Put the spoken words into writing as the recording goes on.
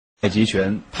极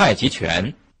拳。太极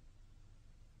拳。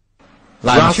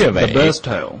揽雀尾。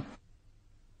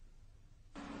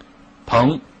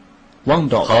蓬，望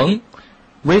斗。蓬。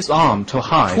 Raise arm to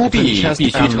high. 出臂必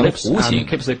须呈弧形，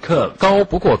高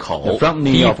不过口，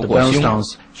低不过胸。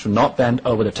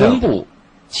弓步，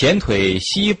前腿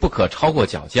膝不可超过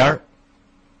脚尖儿。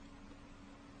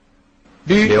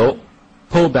溜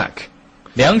 ，pull back，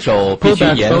 两手必须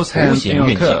沿弧形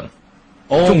运行。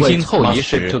重心后移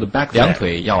时，两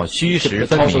腿要虚实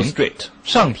分明，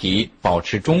上体保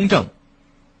持中正。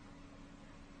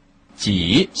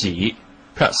挤。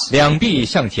 Press. 两臂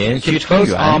向前须撑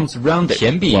圆，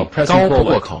前臂高不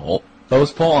过口。Those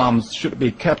forearms should be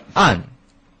kept 按，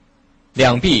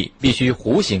两臂必须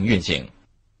弧形运行。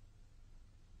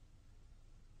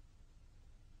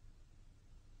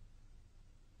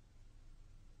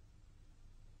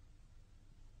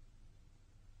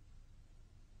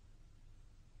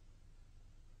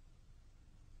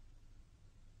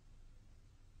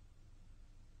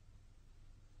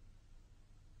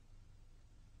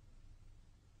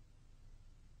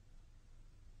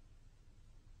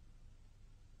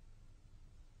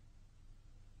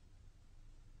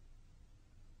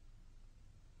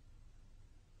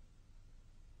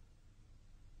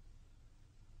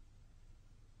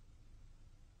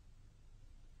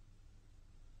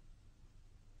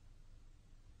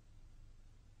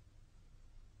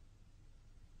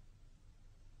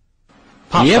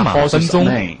野马分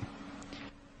鬃，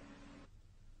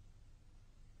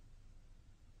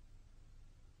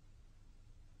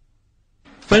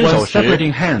分手时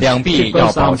两臂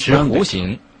要保持弧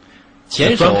形，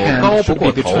前手高不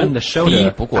过头，低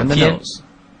不过肩。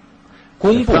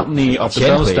弓步，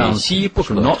前腿膝不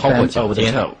可超过脚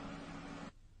尖。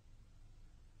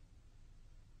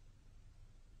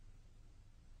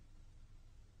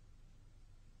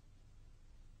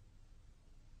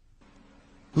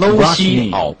搂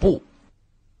膝袄步，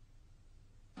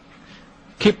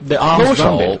搂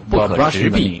手不可直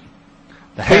臂，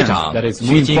推掌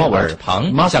须经耳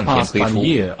旁向前推出。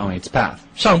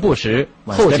上步时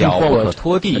后脚不可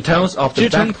拖地，支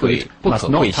撑腿不可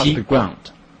跪膝。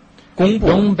弓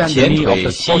步前腿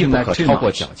膝不可超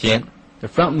过脚尖。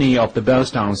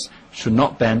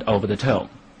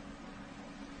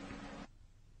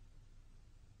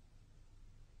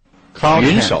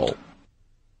云手。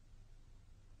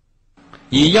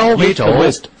 以腰为轴，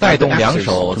带动两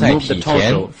手在体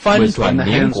前翻转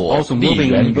拧裹，立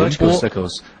圆匀波，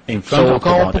手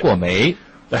高不过眉，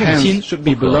重心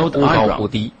不可忽高忽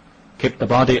低。Keep the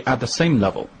body at the same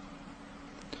level.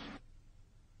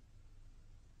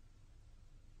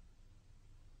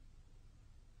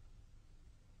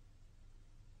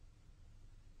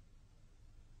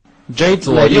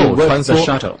 左右穿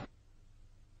梭。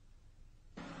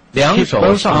 两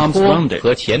手上托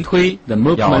和前推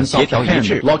要协调一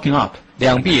致，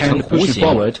两臂呈弧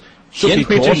形，前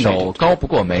推之手高不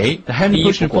过眉，低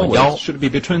不过腰，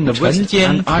沉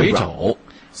肩垂肘，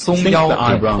松腰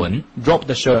点臀。Drop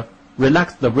the shirt,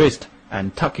 relax the wrist,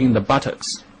 and tuck in the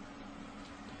buttocks.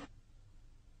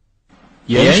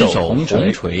 沿手红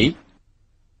锤。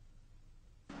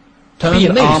臂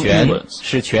内旋，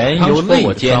使拳由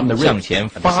肋间向前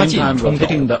发劲冲肘。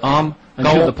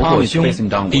 高不过胸，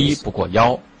低不过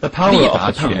腰，力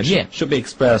达全面。 Should be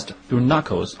expressed through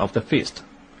knuckles of the fist,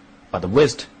 but the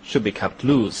wrist should be kept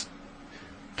loose.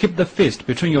 Keep the fist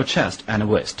between your chest and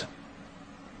waist.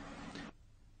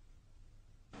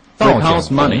 倒卷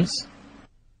横，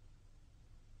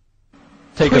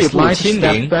退步轻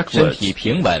灵，身体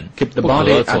平稳，不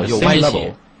可左右歪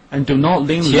斜。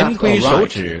前推手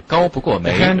指高不过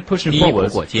眉，低不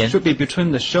过肩。 Should be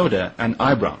between the shoulder and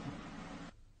eyebrow.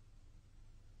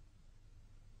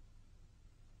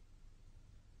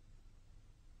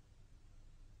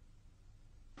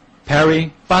 Parry,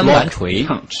 扳完锤，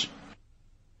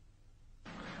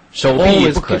手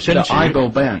臂不可伸直。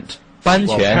扳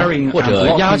拳或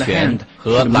者压拳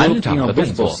和拦掌的动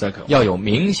作要有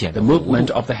明显的弧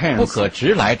度，不可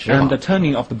直来直往。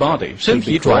身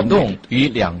体转动与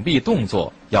两臂动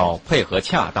作要配合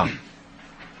恰当。